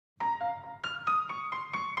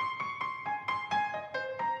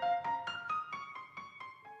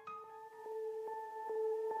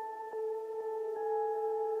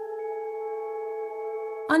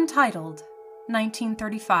Untitled,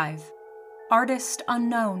 1935. Artist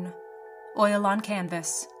unknown. Oil on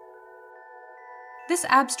canvas. This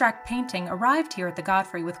abstract painting arrived here at the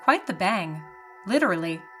Godfrey with quite the bang.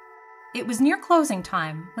 Literally. It was near closing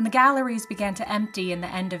time when the galleries began to empty in the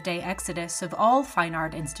end-of-day exodus of all fine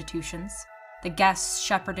art institutions, the guests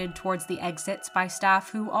shepherded towards the exits by staff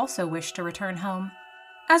who also wished to return home.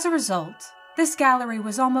 As a result, this gallery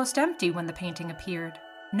was almost empty when the painting appeared.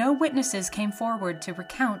 No witnesses came forward to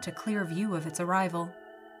recount a clear view of its arrival.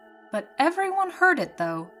 But everyone heard it,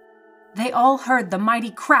 though. They all heard the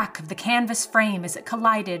mighty crack of the canvas frame as it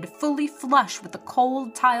collided fully flush with the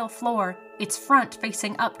cold tile floor, its front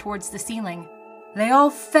facing up towards the ceiling. They all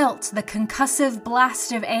felt the concussive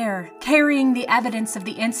blast of air, carrying the evidence of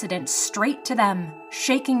the incident straight to them,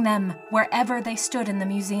 shaking them wherever they stood in the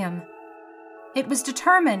museum. It was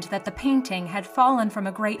determined that the painting had fallen from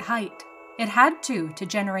a great height. It had to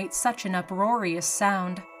generate such an uproarious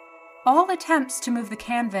sound. All attempts to move the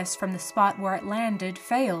canvas from the spot where it landed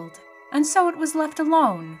failed, and so it was left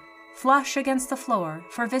alone, flush against the floor,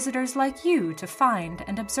 for visitors like you to find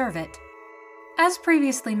and observe it. As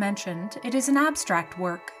previously mentioned, it is an abstract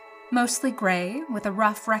work, mostly gray, with a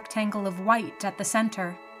rough rectangle of white at the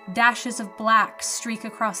center. Dashes of black streak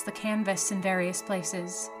across the canvas in various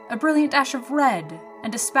places. A brilliant dash of red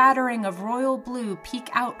and a spattering of royal blue peek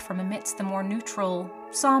out from amidst the more neutral,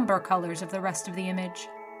 somber colors of the rest of the image.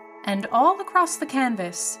 And all across the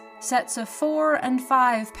canvas, sets of 4 and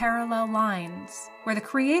 5 parallel lines, where the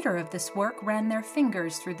creator of this work ran their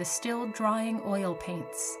fingers through the still-drying oil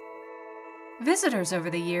paints. Visitors over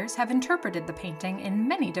the years have interpreted the painting in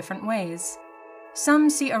many different ways. Some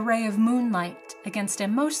see a ray of moonlight against a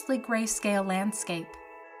mostly grayscale landscape.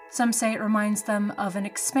 Some say it reminds them of an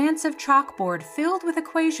expansive chalkboard filled with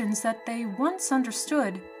equations that they once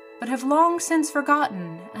understood, but have long since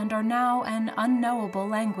forgotten and are now an unknowable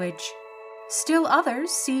language. Still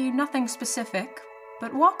others see nothing specific,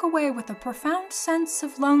 but walk away with a profound sense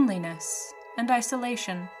of loneliness and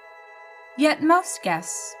isolation. Yet most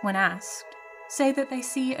guests, when asked, say that they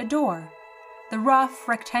see a door. The rough,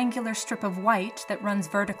 rectangular strip of white that runs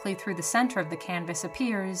vertically through the center of the canvas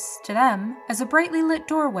appears, to them, as a brightly lit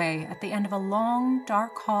doorway at the end of a long,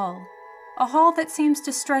 dark hall. A hall that seems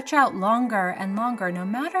to stretch out longer and longer no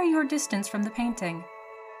matter your distance from the painting.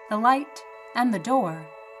 The light and the door,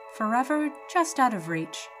 forever just out of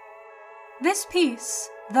reach. This piece,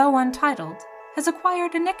 though untitled, has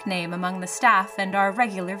acquired a nickname among the staff and our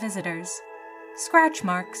regular visitors. Scratch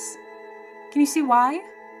marks. Can you see why?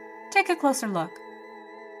 Take a closer look.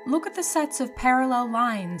 Look at the sets of parallel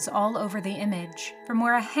lines all over the image, from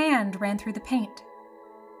where a hand ran through the paint.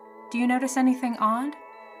 Do you notice anything odd?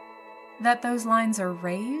 That those lines are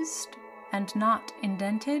raised and not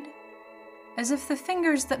indented? As if the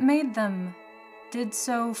fingers that made them did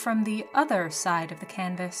so from the other side of the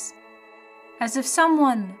canvas. As if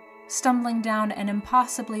someone, stumbling down an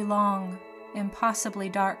impossibly long, impossibly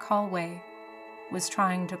dark hallway, was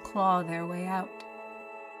trying to claw their way out.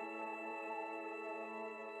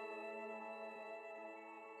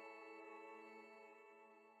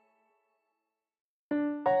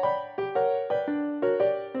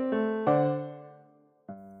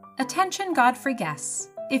 Attention Godfrey guests.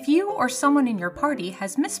 If you or someone in your party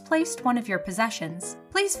has misplaced one of your possessions,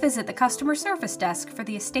 please visit the customer service desk for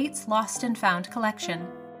the estate's Lost and Found collection.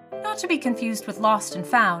 Not to be confused with Lost and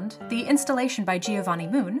Found, the installation by Giovanni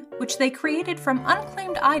Moon, which they created from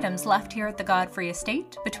unclaimed items left here at the Godfrey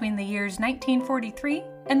estate between the years 1943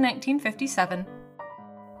 and 1957.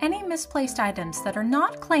 Any misplaced items that are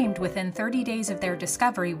not claimed within 30 days of their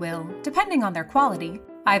discovery will, depending on their quality,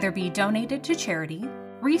 either be donated to charity,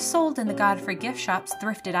 resold in the Godfrey gift shop's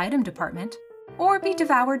thrifted item department, or be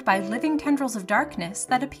devoured by living tendrils of darkness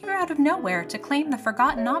that appear out of nowhere to claim the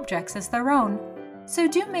forgotten objects as their own. So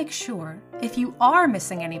do make sure, if you are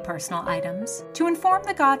missing any personal items, to inform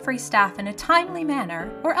the Godfrey staff in a timely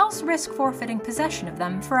manner, or else risk forfeiting possession of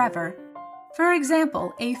them forever. For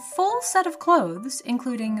example, a full set of clothes,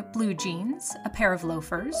 including blue jeans, a pair of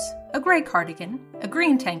loafers, a gray cardigan, a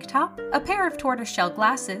green tank top, a pair of tortoiseshell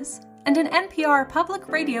glasses, and an NPR public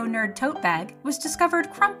radio nerd tote bag, was discovered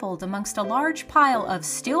crumpled amongst a large pile of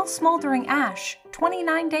still smoldering ash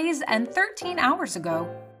 29 days and 13 hours ago.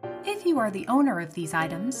 If you are the owner of these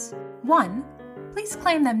items, 1. Please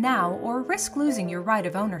claim them now or risk losing your right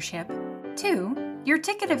of ownership. 2. Your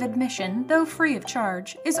ticket of admission, though free of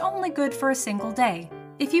charge, is only good for a single day.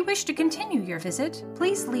 If you wish to continue your visit,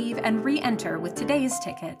 please leave and re-enter with today's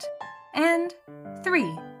ticket. And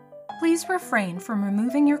 3. Please refrain from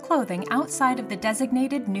removing your clothing outside of the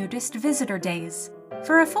designated nudist visitor days.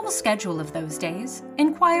 For a full schedule of those days,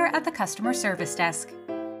 inquire at the customer service desk.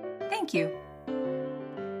 Thank you.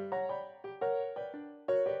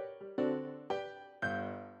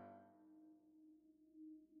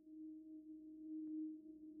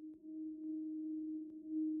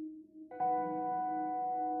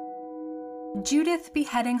 Judith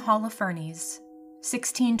beheading Holofernes,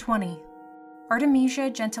 1620. Artemisia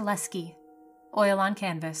Gentileschi. Oil on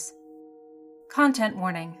canvas. Content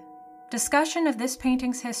warning. Discussion of this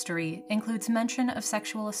painting's history includes mention of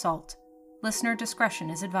sexual assault. Listener discretion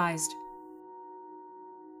is advised.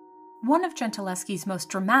 One of Gentileschi's most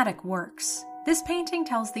dramatic works, this painting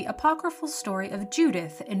tells the apocryphal story of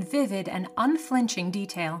Judith in vivid and unflinching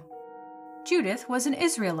detail. Judith was an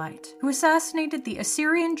Israelite who assassinated the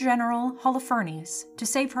Assyrian general Holofernes to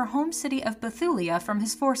save her home city of Bethulia from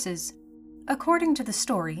his forces. According to the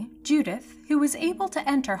story, Judith, who was able to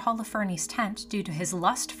enter Holofernes' tent due to his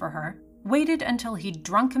lust for her, waited until he'd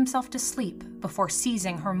drunk himself to sleep before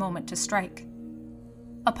seizing her moment to strike.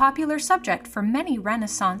 A popular subject for many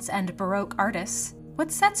Renaissance and Baroque artists,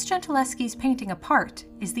 what sets Gentileschi's painting apart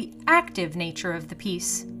is the active nature of the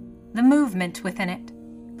piece, the movement within it,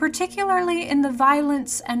 particularly in the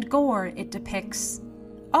violence and gore it depicts.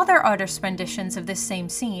 Other artists' renditions of this same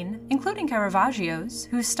scene, including Caravaggio's,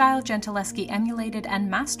 whose style Gentileschi emulated and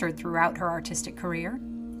mastered throughout her artistic career,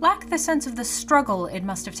 lack the sense of the struggle it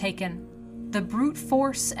must have taken, the brute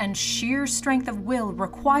force and sheer strength of will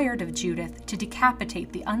required of Judith to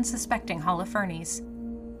decapitate the unsuspecting Holofernes.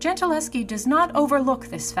 Gentileschi does not overlook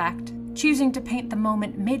this fact, choosing to paint the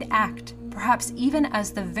moment mid-act, perhaps even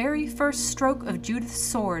as the very first stroke of Judith's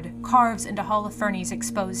sword carves into Holofernes'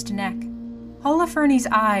 exposed neck. Holofernes'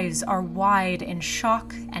 eyes are wide in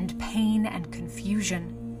shock and pain and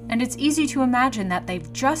confusion, and it's easy to imagine that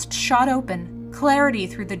they've just shot open, clarity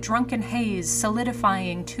through the drunken haze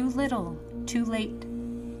solidifying too little, too late.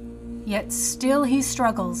 Yet still he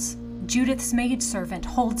struggles. Judith's maidservant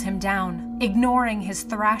holds him down, ignoring his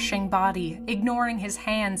thrashing body, ignoring his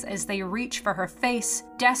hands as they reach for her face,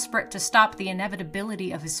 desperate to stop the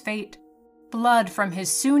inevitability of his fate. Blood from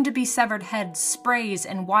his soon-to-be severed head sprays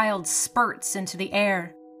in wild spurts into the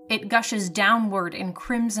air. It gushes downward in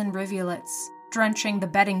crimson rivulets, drenching the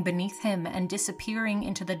bedding beneath him and disappearing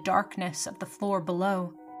into the darkness of the floor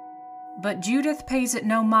below. But Judith pays it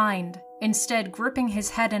no mind, instead gripping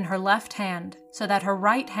his head in her left hand so that her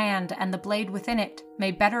right hand and the blade within it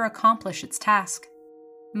may better accomplish its task.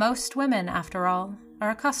 Most women, after all,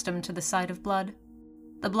 are accustomed to the sight of blood.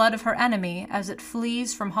 The blood of her enemy, as it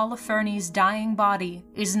flees from Holofernes' dying body,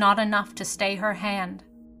 is not enough to stay her hand,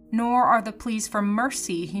 nor are the pleas for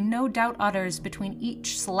mercy he no doubt utters between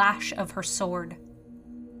each slash of her sword.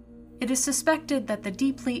 It is suspected that the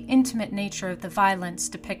deeply intimate nature of the violence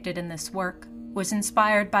depicted in this work was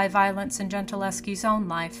inspired by violence in Gentileschi's own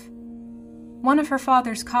life. One of her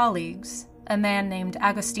father's colleagues, a man named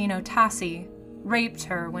Agostino Tassi, raped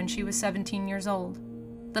her when she was 17 years old.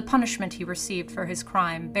 The punishment he received for his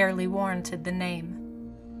crime barely warranted the name.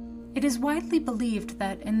 It is widely believed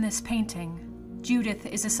that in this painting, Judith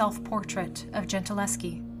is a self-portrait of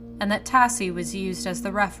Gentileschi, and that Tassi was used as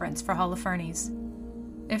the reference for Holofernes.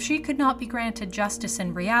 If she could not be granted justice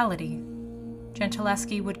in reality,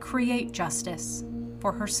 Gentileschi would create justice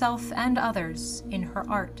for herself and others in her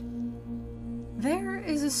art. There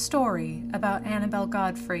is a story about Annabel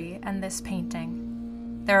Godfrey and this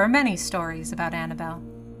painting. There are many stories about Annabel,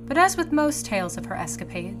 but as with most tales of her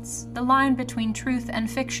escapades, the line between truth and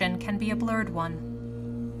fiction can be a blurred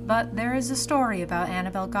one. But there is a story about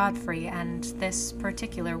Annabel Godfrey and this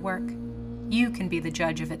particular work. You can be the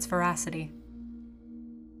judge of its veracity.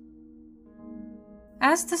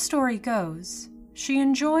 As the story goes, she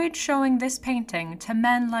enjoyed showing this painting to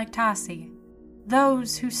men like Tassi,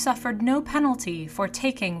 those who suffered no penalty for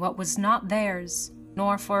taking what was not theirs,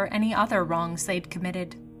 nor for any other wrongs they'd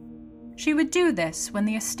committed. She would do this when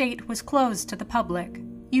the estate was closed to the public,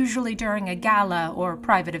 usually during a gala or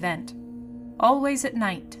private event. Always at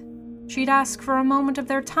night, she'd ask for a moment of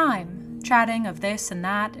their time, chatting of this and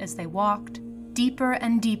that as they walked, deeper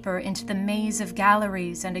and deeper into the maze of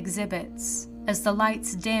galleries and exhibits, as the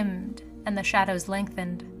lights dimmed and the shadows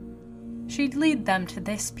lengthened. She'd lead them to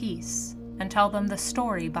this piece and tell them the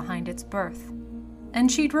story behind its birth. And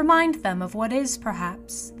she'd remind them of what is,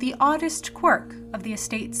 perhaps, the oddest quirk of the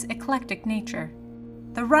estate's eclectic nature,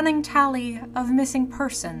 the running tally of missing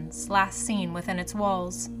persons last seen within its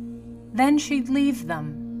walls. Then she'd leave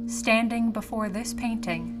them, standing before this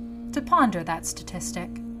painting, to ponder that statistic.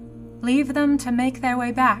 Leave them to make their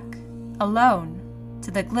way back, alone,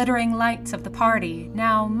 to the glittering lights of the party,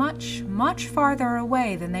 now much, much farther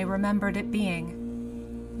away than they remembered it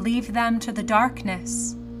being. Leave them to the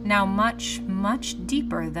darkness, now much, much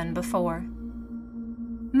deeper than before.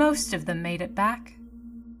 Most of them made it back.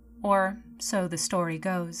 Or so the story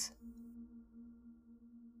goes.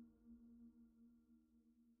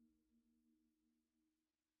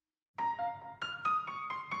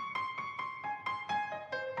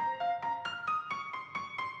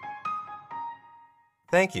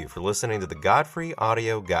 Thank you for listening to the Godfrey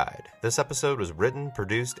Audio Guide. This episode was written,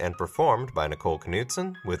 produced, and performed by Nicole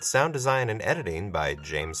Knudsen, with sound design and editing by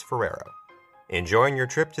James Ferrero. Enjoying your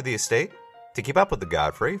trip to the estate? To keep up with the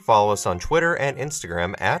Godfrey, follow us on Twitter and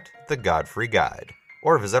Instagram at The Godfrey Guide,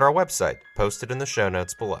 or visit our website, posted in the show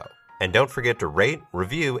notes below. And don't forget to rate,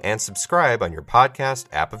 review, and subscribe on your podcast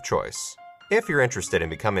app of choice. If you're interested in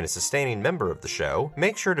becoming a sustaining member of the show,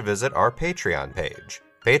 make sure to visit our Patreon page,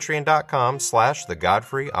 patreon.com/The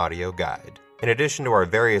Godfrey Audio Guide. In addition to our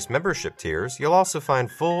various membership tiers, you'll also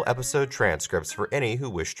find full episode transcripts for any who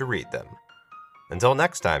wish to read them. Until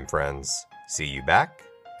next time, friends, see you back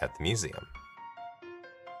at the museum.